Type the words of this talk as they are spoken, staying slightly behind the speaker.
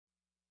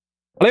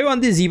Hello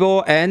everyone, this is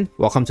Zeeebo and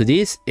welcome to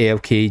this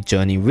AFK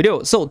journey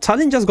video. So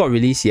Talene just got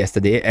released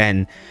yesterday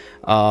and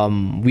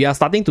we are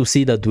starting to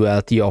see the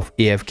duality of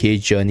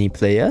AFK journey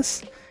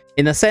players.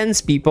 In a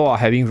sense, people are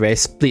having very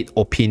split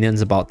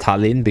opinions about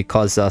Talene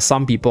because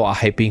some people are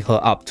hyping her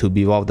up to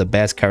be one of the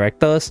best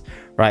characters,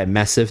 right?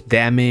 Massive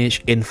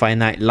damage,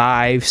 infinite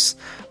lives,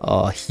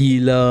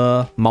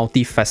 healer,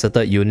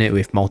 multifaceted unit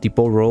with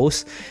multiple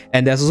roles.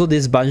 And there's also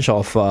this bunch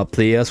of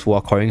players who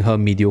are calling her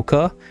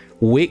mediocre,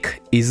 weak,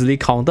 easily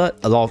countered,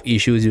 a lot of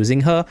issues using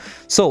her.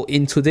 So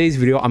in today's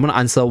video, I'm going to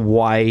answer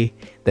why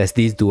there's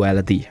this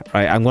duality,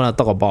 right? I'm going to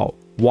talk about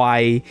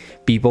why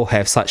people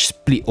have such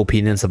split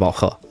opinions about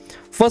her.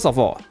 First of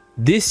all,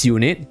 this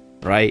unit,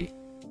 right,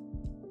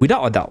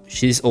 without a doubt,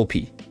 she's OP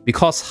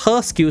because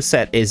her skill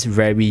set is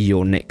very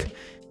unique.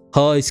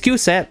 Her skill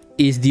set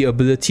is the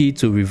ability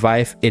to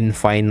revive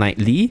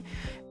infinitely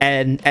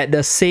and at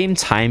the same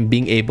time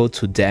being able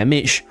to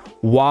damage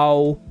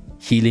while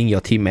healing your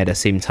team at the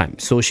same time.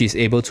 So she's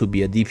able to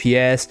be a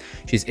DPS,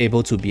 she's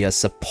able to be a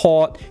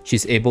support,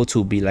 she's able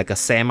to be like a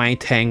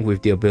semi-tank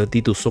with the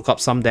ability to soak up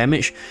some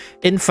damage.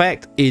 In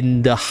fact,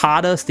 in the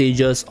harder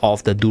stages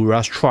of the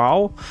Dura's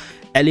trial,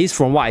 at least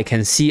from what I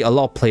can see, a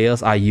lot of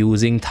players are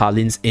using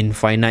Talene's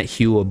infinite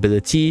heal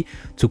ability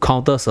to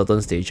counter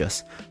certain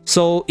stages.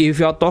 So if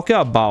you're talking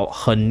about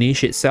her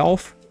niche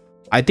itself,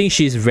 I think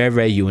she's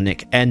very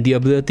unique, and the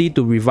ability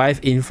to revive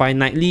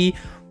infinitely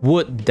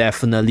would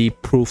definitely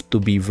prove to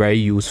be very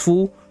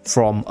useful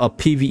from a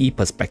PvE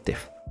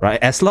perspective,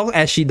 right? As long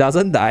as she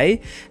doesn't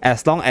die,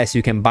 as long as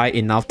you can buy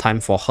enough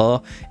time for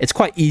her, it's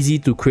quite easy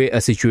to create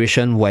a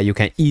situation where you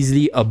can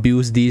easily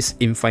abuse this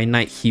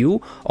infinite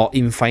heal or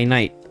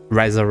infinite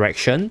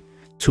resurrection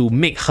to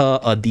make her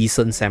a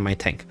decent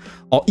semi-tank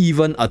or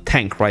even a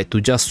tank, right,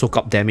 to just soak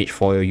up damage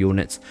for your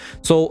units.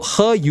 So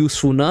her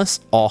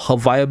usefulness or her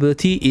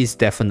viability is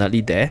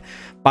definitely there.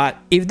 But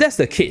if that's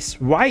the case,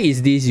 why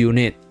is this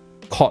unit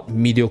called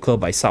mediocre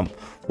by some?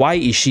 Why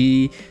is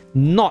she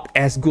not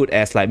as good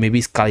as like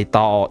maybe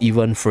Scalita or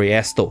even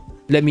Freyasto?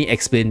 Let me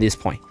explain this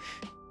point.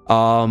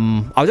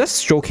 I'll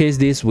just showcase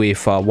this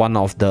with one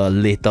of the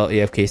later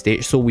AFK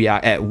stage. So we are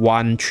at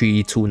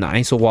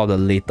 1329, so one of the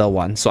later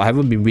ones. So I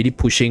haven't been really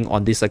pushing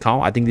on this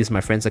account. I think this is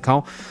my friend's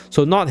account,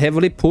 so not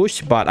heavily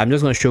pushed, but I'm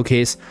just going to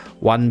showcase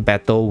one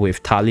battle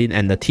with Talene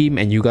and the team,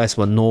 and you guys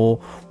will know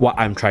what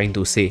I'm trying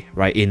to say,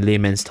 right, in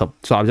layman's term.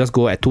 So I'll just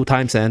go at 2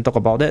 times and then talk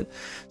about it.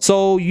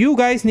 So you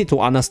guys need to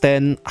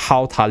understand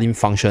how Talene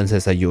functions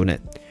as a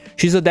unit.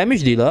 She's a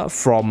damage dealer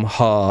from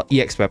her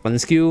EX weapon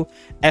skill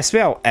as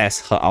well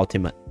as her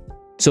ultimate.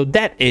 So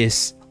that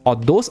is, or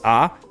those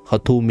are her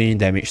 2 main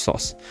damage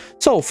source.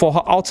 So for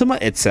her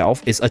ultimate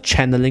itself is a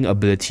channeling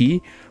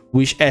ability,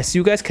 which as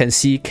you guys can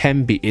see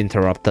can be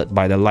interrupted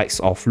by the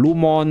likes of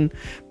Lumon,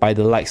 by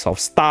the likes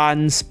of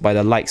Stuns, by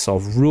the likes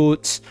of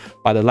Roots,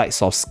 by the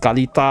likes of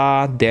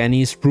Scalita,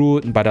 Danny's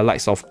Root, by the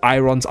likes of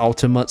Iron's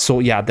ultimate. So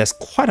yeah, there's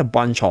quite a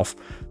bunch of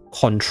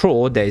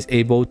control that is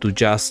able to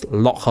just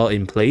lock her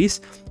in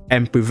place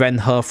and prevent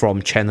her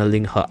from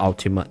channeling her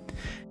ultimate.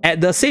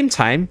 At the same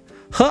time,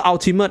 her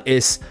ultimate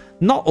is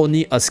not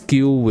only a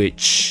skill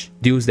which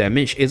deals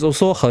damage, it's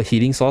also her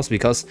healing source,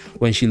 because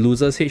when she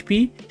loses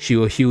HP, she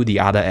will heal the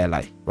other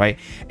ally, right?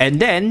 And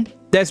then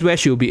that's where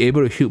she'll be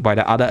able to heal by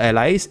the other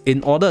allies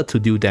in order to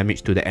deal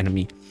damage to the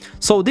enemy.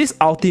 So this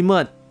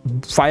ultimate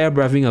fire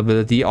breathing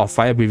ability or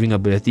fire breathing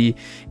ability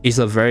is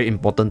a very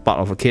important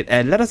part of her kit.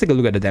 And let us take a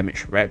look at the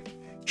damage, right?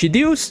 She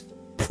deals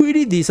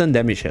pretty decent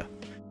damage here,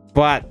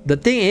 but the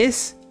thing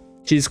is,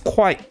 she's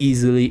quite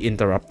easily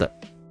interrupted.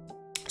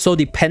 So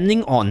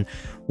depending on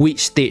which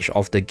stage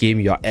of the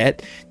game you're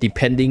at,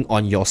 depending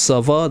on your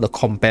server, the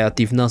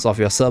competitiveness of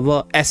your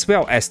server, as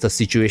well as the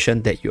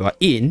situation that you are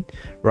in,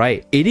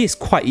 right, it is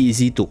quite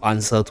easy to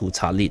answer to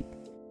Talene.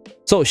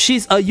 So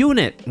she's a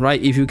unit, right?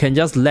 If you can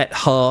just let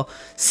her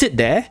sit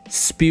there,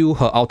 spew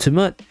her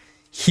ultimate,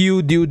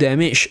 heal, deal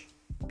damage,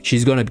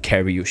 she's gonna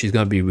carry you. She's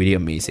gonna be really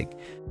amazing.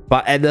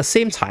 But at the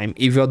same time,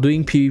 if you're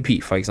doing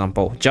PvP, for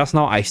example, just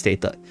now I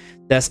stated,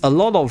 there's a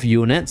lot of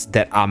units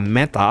that are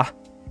meta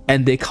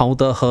and they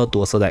counter her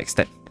to a certain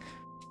extent,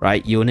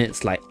 right?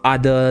 Units like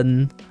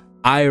Arden,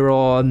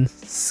 Iron,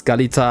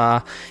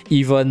 Scalita,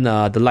 even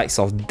the likes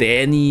of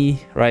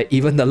Danny, right?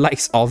 Even the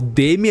likes of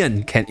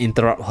Damien can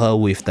interrupt her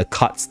with the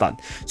cut stun.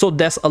 So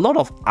there's a lot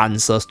of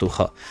answers to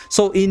her.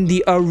 So in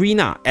the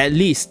arena, at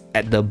least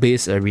at the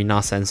base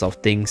arena sense of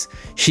things,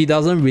 she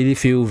doesn't really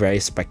feel very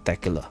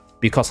spectacular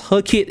because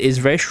her kit is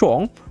very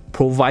strong,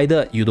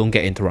 provided you don't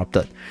get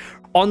interrupted.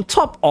 On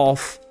top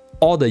of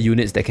all the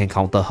units that can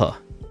counter her,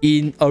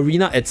 in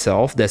arena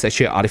itself, there's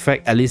actually an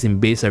artifact, at least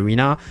in base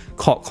arena,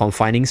 called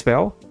Confining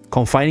Spell.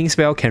 Confining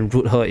Spell can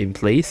root her in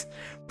place,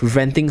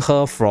 preventing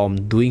her from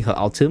doing her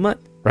ultimate,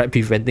 right?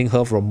 Preventing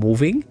her from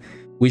moving,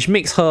 which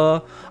makes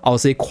her, I would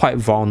say, quite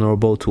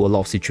vulnerable to a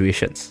lot of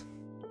situations.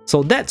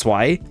 So that's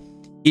why,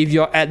 if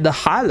you're at the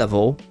high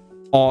level,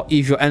 or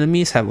if your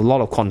enemies have a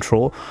lot of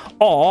control,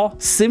 or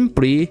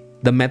simply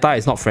the meta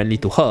is not friendly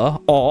to her,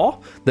 or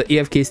the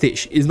AFK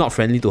stage is not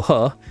friendly to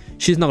her,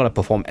 she's not going to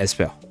perform as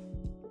well.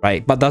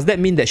 right? But does that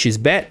mean that she's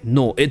bad?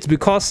 No, it's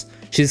because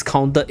she's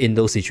countered in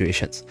those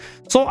situations.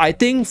 So I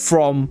think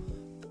from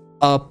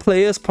a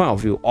player's point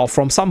of view, or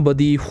from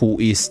somebody who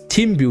is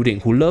team building,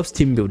 who loves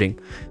team building,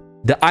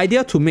 the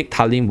idea to make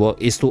Talene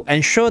work is to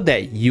ensure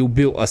that you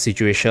build a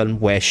situation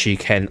where she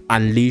can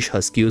unleash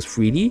her skills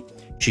freely,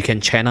 she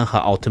can channel her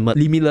ultimate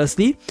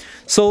limitlessly.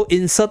 So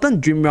in certain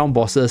Dream Realm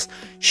bosses,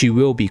 she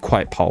will be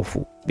quite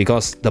powerful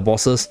because the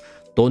bosses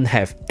don't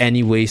have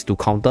any ways to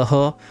counter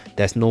her.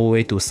 There's no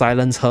way to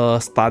silence her,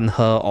 stun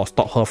her, or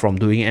stop her from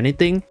doing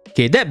anything.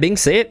 Okay, that being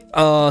said,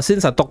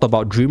 since I talked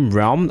about Dream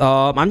Realm,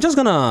 I'm just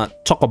gonna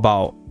talk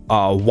about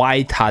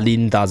why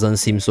Talene doesn't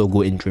seem so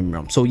good in Dream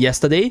Realm. So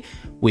yesterday,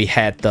 we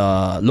had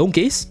the Lone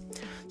Gaze.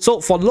 So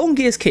for Lone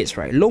Gaze case,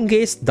 right, Lone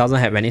Gaze doesn't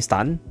have any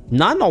stun.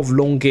 None of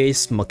Lone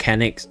Gaze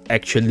mechanics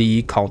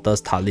actually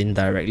counters Talene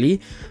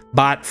directly.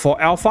 But for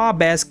Alpha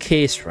Bear's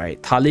case,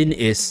 right, Talene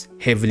is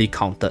heavily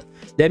countered.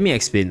 Let me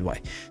explain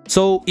why.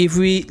 So if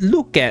we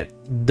look at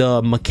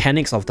the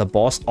mechanics of the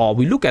boss, or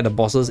we look at the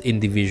bosses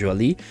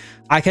individually,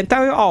 I can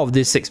tell you out of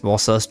these 6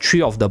 bosses,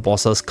 3 of the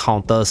bosses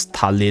counters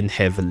Talene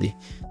heavily.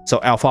 So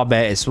Alpha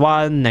Bear is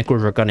 1, Necro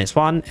Dragon is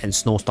 1, and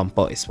Snow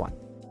Stomper is 1.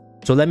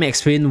 So let me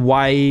explain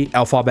why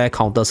Alpha Bear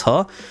counters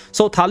her.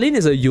 So Talene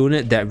is a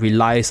unit that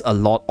relies a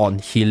lot on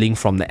healing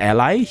from the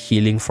ally,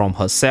 healing from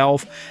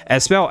herself,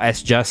 as well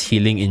as just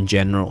healing in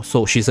general.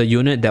 So she's a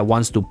unit that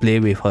wants to play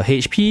with her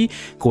HP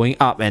going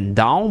up and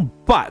down,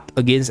 but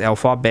against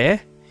Alpha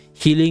Bear,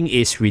 healing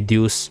is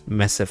reduced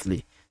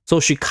massively. So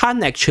she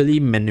can't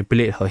actually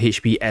manipulate her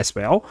HP as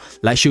well.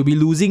 Like, she'll be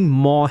losing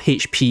more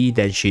HP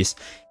than she's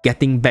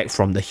getting back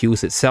from the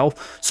heals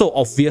itself. So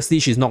obviously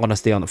she's not going to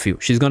stay on the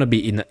field. She's going to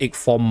be in the egg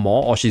form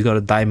more, or she's going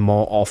to die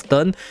more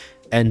often,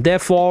 and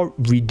therefore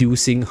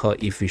reducing her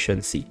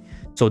efficiency.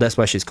 So that's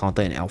why she's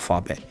countered in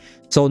Alpha Bear.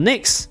 So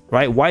next,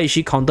 right, why is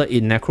she countered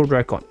in Necro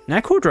Dragon?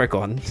 Necro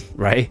Dragon,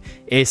 right,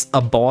 is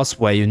a boss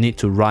where you need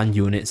to run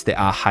units that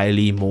are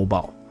highly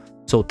mobile.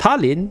 So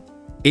Talene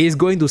is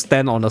going to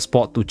stand on the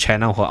spot to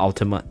channel her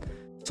ultimate.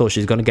 So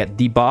she's going to get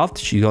debuffed,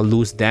 she's going to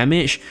lose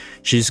damage,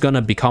 she's going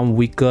to become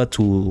weaker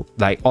to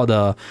like all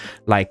the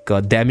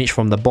damage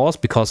from the boss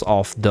because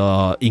of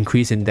the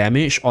increase in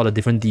damage, all the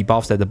different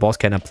debuffs that the boss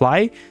can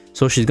apply.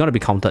 So she's going to be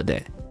countered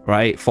there,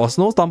 right? For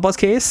Snow Stomper's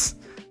case,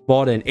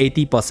 more than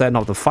 80%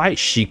 of the fight,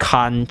 she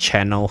can't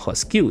channel her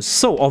skills.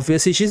 So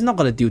obviously she's not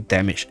going to deal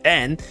damage,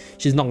 and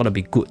she's not going to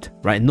be good,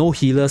 right? No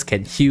healers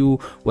can heal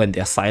when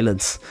they're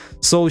silenced.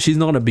 So she's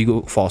not going to be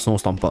good for Snow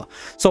Stomper.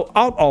 So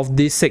out of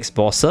these 6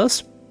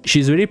 bosses,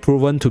 she's really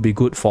proven to be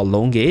good for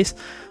Lone Gaze.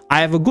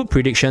 I have a good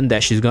prediction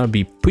that she's going to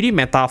be pretty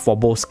meta for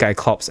both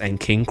Skyclops and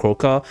King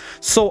Croaker.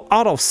 So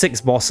out of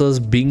 6 bosses,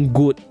 being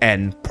good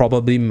and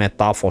probably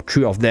meta for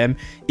 3 of them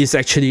is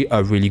actually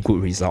a really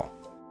good result.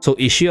 So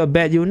is she a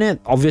bad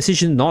unit? Obviously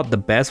she's not the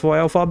best for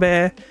Alpha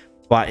Bear,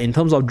 but in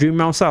terms of Dream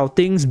Realm side of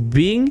things,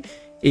 being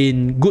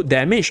in good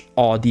damage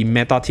or the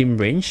meta team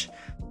range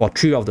for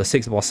 3 of the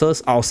 6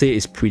 bosses, I'll say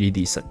is pretty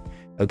decent.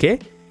 Okay,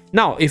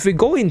 now if we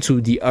go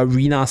into the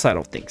arena side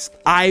of things,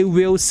 I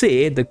will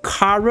say the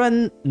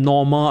current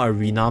normal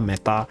arena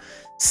meta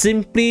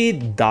simply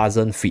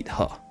doesn't fit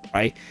her,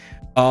 right?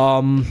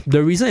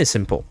 The reason is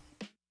simple.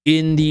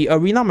 In the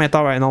arena meta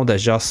right now,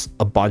 there's just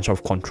a bunch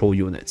of control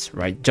units,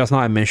 right? Just now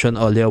I mentioned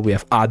earlier, we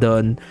have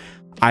Arden,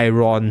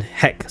 Iron,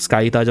 Heck,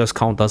 Skyita just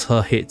counters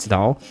her heads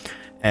down.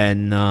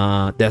 And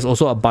there's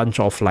also a bunch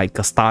of like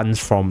stuns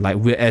from like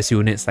weird ass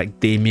units like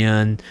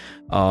Damien,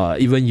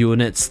 even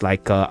units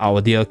like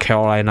our dear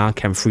Carolina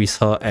can freeze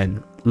her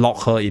and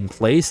lock her in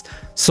place.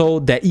 So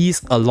there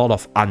is a lot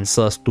of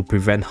answers to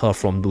prevent her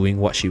from doing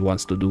what she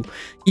wants to do.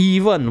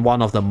 Even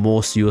one of the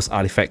most used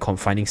artifact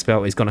confining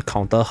spell is going to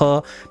counter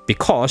her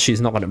because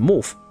she's not going to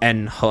move,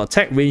 and her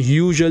attack range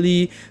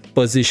usually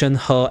position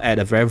her at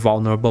a very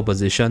vulnerable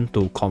position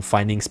to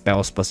confining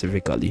spells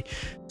specifically.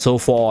 So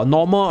for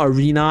normal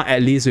arena,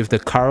 at least with the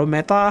current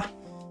meta,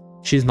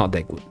 she's not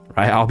that good,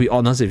 right? I'll be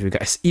honest with you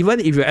guys. Even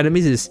if your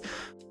enemies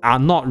are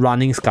not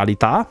running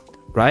Skalita,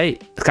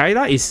 right?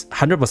 Skalita is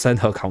 100%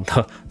 her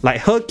counter. Like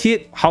her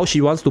kit, how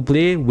she wants to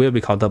play will be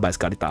countered by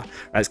Skalita.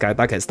 Right?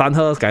 Skalita can stun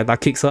her, Skalita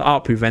kicks her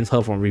out, prevents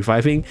her from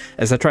reviving,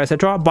 etc,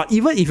 etc. But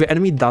even if your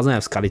enemy doesn't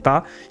have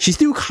Skalita, she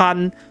still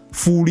can't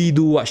fully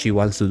do what she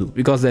wants to do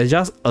because there's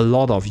just a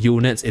lot of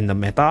units in the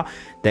meta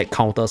that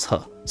counters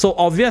her. So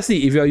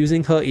obviously, if you're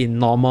using her in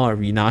normal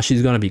arena,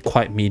 she's going to be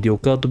quite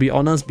mediocre, to be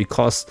honest,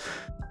 because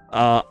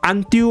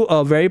until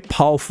a very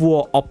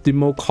powerful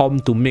optimal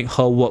comp to make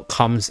her work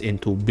comes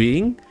into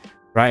being,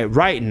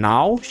 right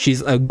now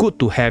she's a good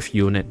to have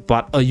unit,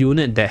 but a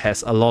unit that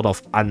has a lot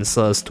of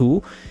answers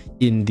too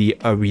in the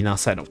arena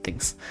side of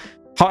things.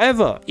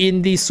 However,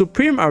 in the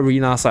Supreme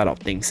Arena side of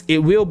things, it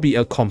will be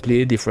a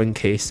completely different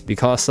case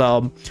because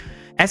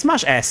as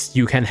much as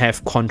you can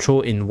have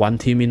control in one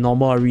team in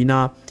normal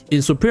arena,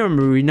 in Supreme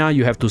Arena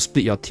you have to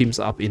split your teams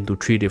up into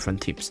 3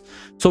 different teams.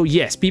 So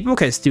yes, people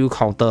can still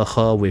counter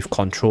her with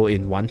control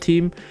in one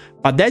team,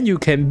 but then you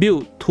can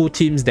build 2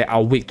 teams that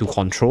are weak to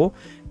control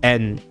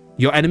and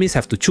your enemies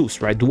have to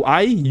choose, right? Do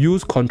I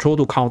use control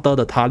to counter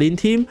the Talene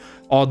team,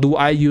 or do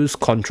I use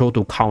control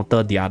to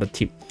counter the other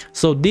team?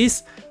 So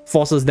this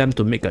forces them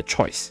to make a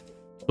choice.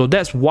 So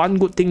that's one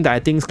good thing that I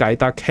think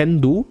Skyta can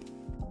do,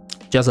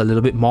 just a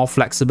little bit more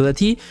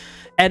flexibility.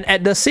 And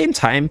at the same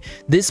time,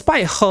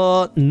 despite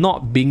her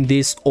not being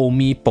this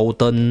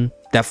omnipotent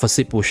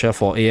deficit pusher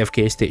for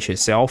AFK stage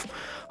itself,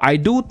 I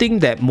do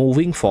think that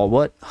moving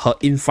forward, her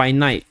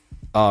infinite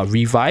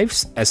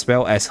revives, as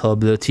well as her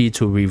ability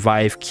to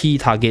revive key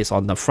targets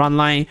on the front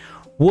line,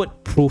 would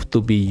prove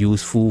to be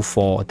useful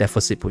for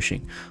deficit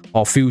pushing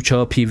or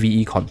future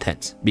PvE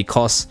content,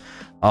 because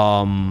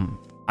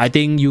I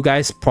think you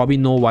guys probably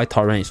know why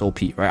Torrent is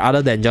OP, right?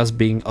 Other than just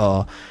being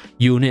a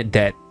unit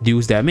that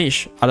deals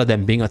damage, other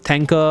than being a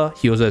tanker,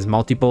 he also has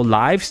multiple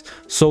lives,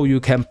 so you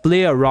can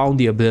play around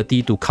the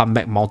ability to come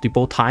back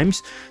multiple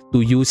times,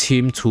 to use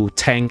him to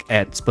tank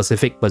at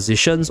specific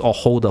positions or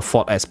hold the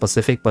fort at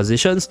specific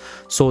positions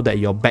so that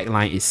your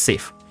backline is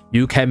safe.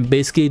 You can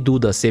basically do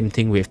the same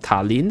thing with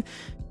Talene,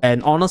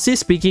 and honestly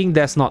speaking,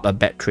 that's not a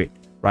bad trade,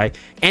 right?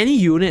 Any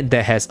unit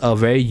that has a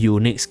very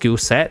unique skill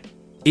set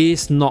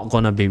is not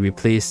gonna be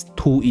replaced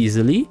too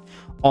easily,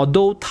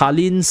 although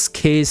Talene's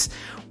case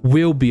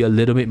will be a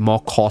little bit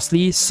more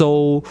costly.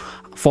 So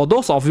for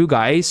those of you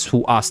guys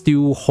who are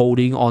still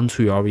holding on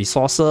to your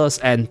resources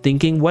and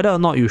thinking whether or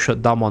not you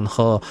should dump on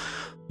her,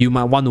 you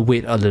might want to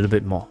wait a little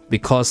bit more,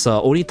 because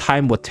only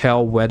time will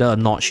tell whether or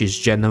not she's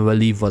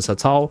generally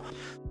versatile.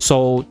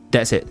 So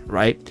that's it,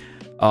 right?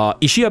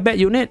 Is she a bad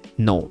unit?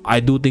 No,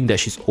 I do think that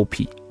she's OP,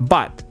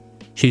 but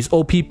she's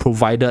OP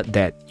provided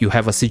that you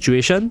have a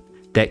situation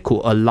that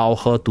could allow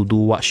her to do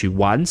what she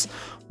wants,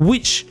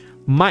 which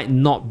might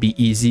not be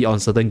easy on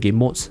certain game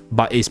modes,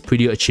 but is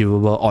pretty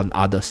achievable on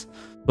others.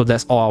 So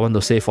that's all I want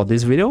to say for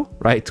this video,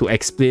 right? To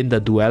explain the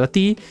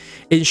duality.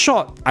 In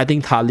short, I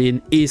think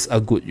Talene is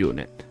a good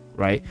unit,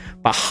 right?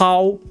 But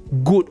how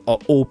good or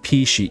OP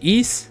she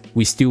is,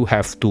 we still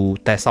have to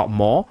test out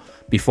more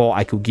before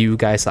I could give you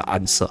guys an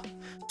answer.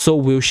 So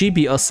will she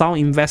be a sound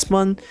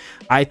investment?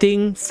 I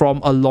think from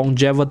a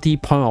longevity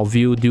point of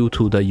view, due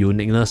to the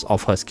uniqueness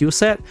of her skill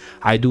set,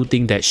 I do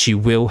think that she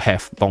will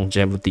have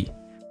longevity.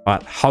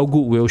 But how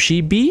good will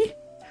she be?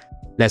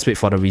 Let's wait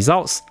for the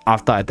results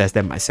after I test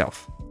them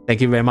myself.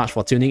 Thank you very much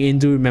for tuning in.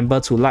 Do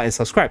remember to like and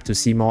subscribe to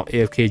see more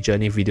AFK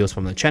journey videos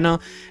from the channel,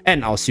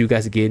 and I'll see you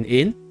guys again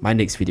in my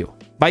next video.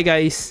 Bye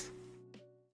guys!